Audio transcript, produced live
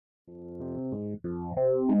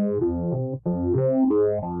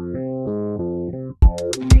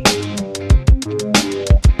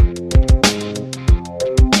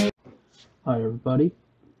everybody,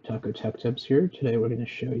 Taco Tech Tips here. Today we're going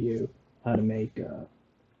to show you how to make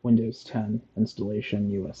Windows 10 installation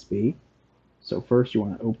USB. So first you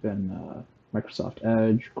want to open Microsoft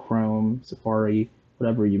Edge, Chrome, Safari,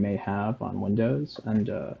 whatever you may have on Windows, and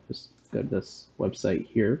just go to this website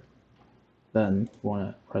here. Then you want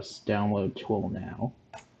to press Download Tool Now.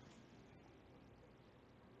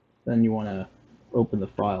 Then you want to open the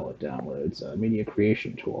file it downloads, Media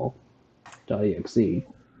Creation Tool.exe.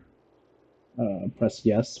 Press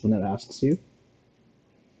yes when it asks you.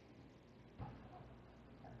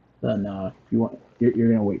 Then you're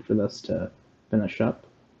going to wait for this to finish up.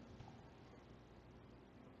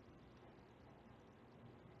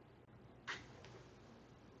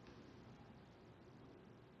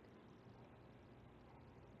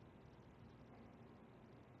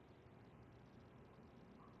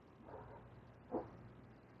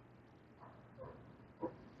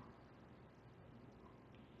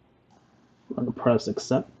 I'm going to press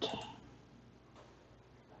accept.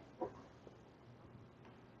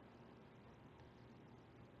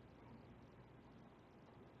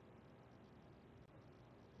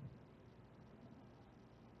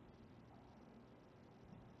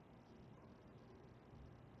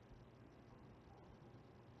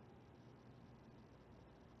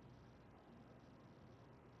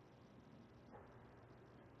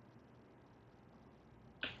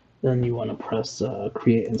 Then you want to press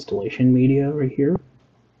create installation media right here,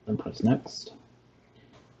 and press next.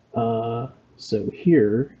 So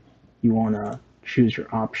here you want to choose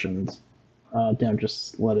your options. Don't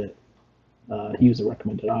just let it use the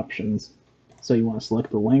recommended options. So you want to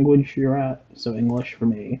select the language you're at, so English for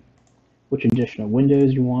me, which edition of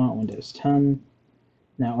Windows you want, Windows 10.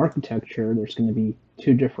 Now architecture, there's going to be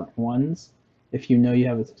two different ones. If you know you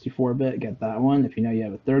have a 64-bit, get that one. If you know you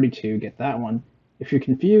have a 32, get that one. If you're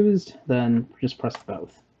confused, then just press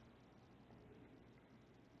both.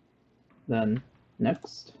 Then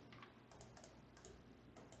next.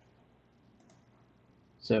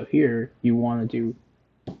 So here you want to do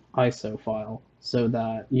ISO file so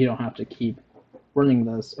that you don't have to keep running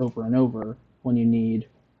this over and over when you need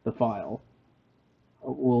the file.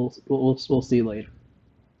 We'll see later.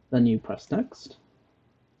 Then you press next.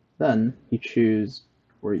 Then you choose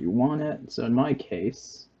where you want it. So in my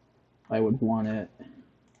case, I would want it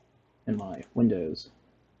in my Windows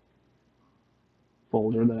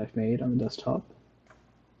folder that I've made on the desktop.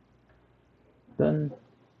 Then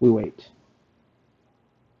we wait.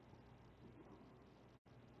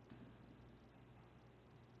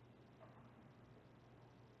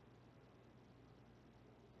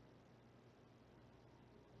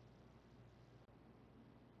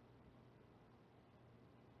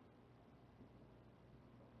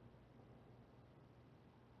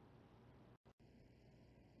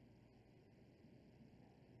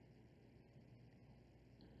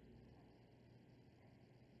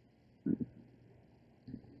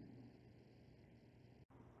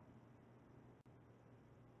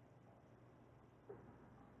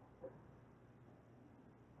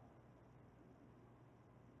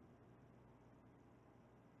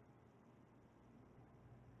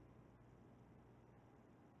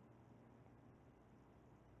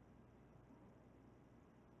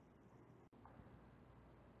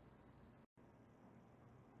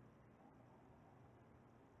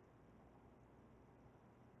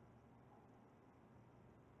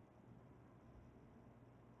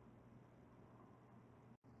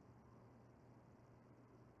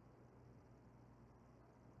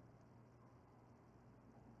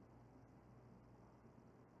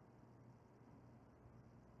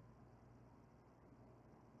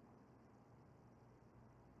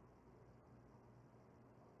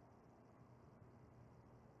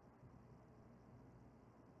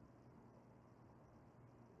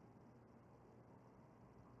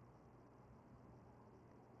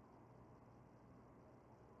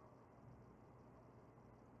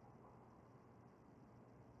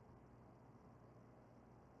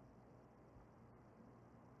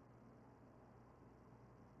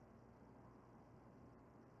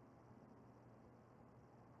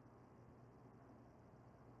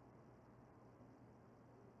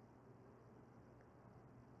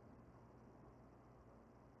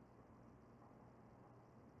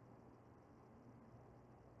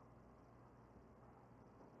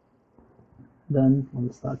 Then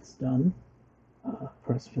once that's done,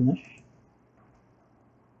 press finish.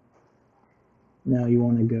 Now you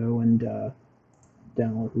want to go and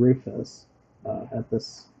download Rufus at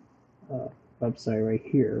this website right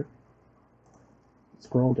here.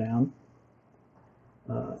 Scroll down,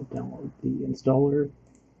 download the installer,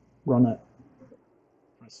 run it,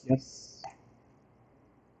 press yes.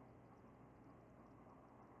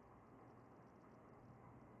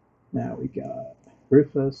 Now we got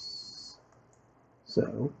Rufus.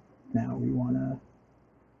 So now we want to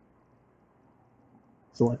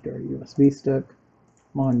select our USB stick.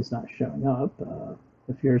 Mine's not showing up.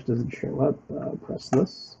 If yours doesn't show up, press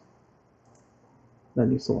this.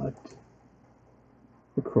 Then you select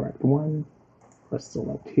the correct one. Press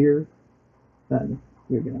select here. Then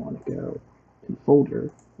you're going to want to go to the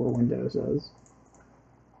folder where Windows is.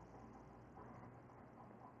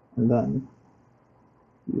 And then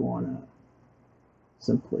you want to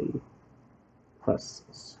simply press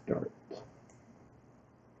start.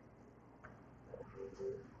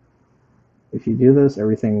 If you do this,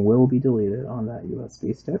 everything will be deleted on that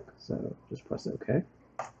USB stick, so just press OK.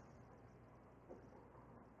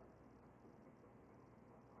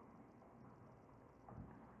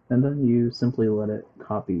 And then you simply let it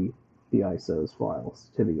copy the ISO's files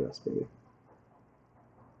to the USB.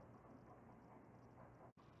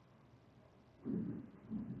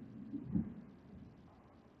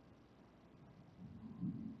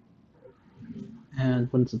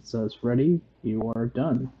 And once it says ready, you are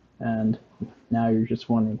done. And now you're just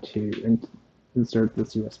wanting to insert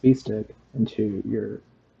this USB stick into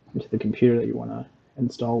the computer that you want to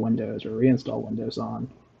install Windows or reinstall Windows on.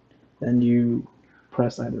 Then you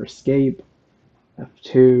press either Escape,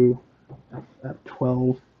 F2,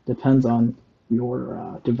 F12, depends on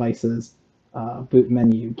your device's boot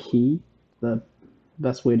menu key. The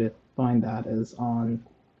best way to find that is on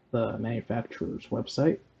the manufacturer's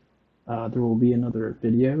website. There will be another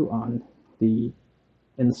video on the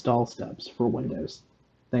install steps for Windows.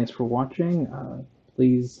 Thanks for watching.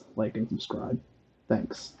 Please like and subscribe.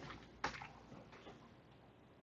 Thanks.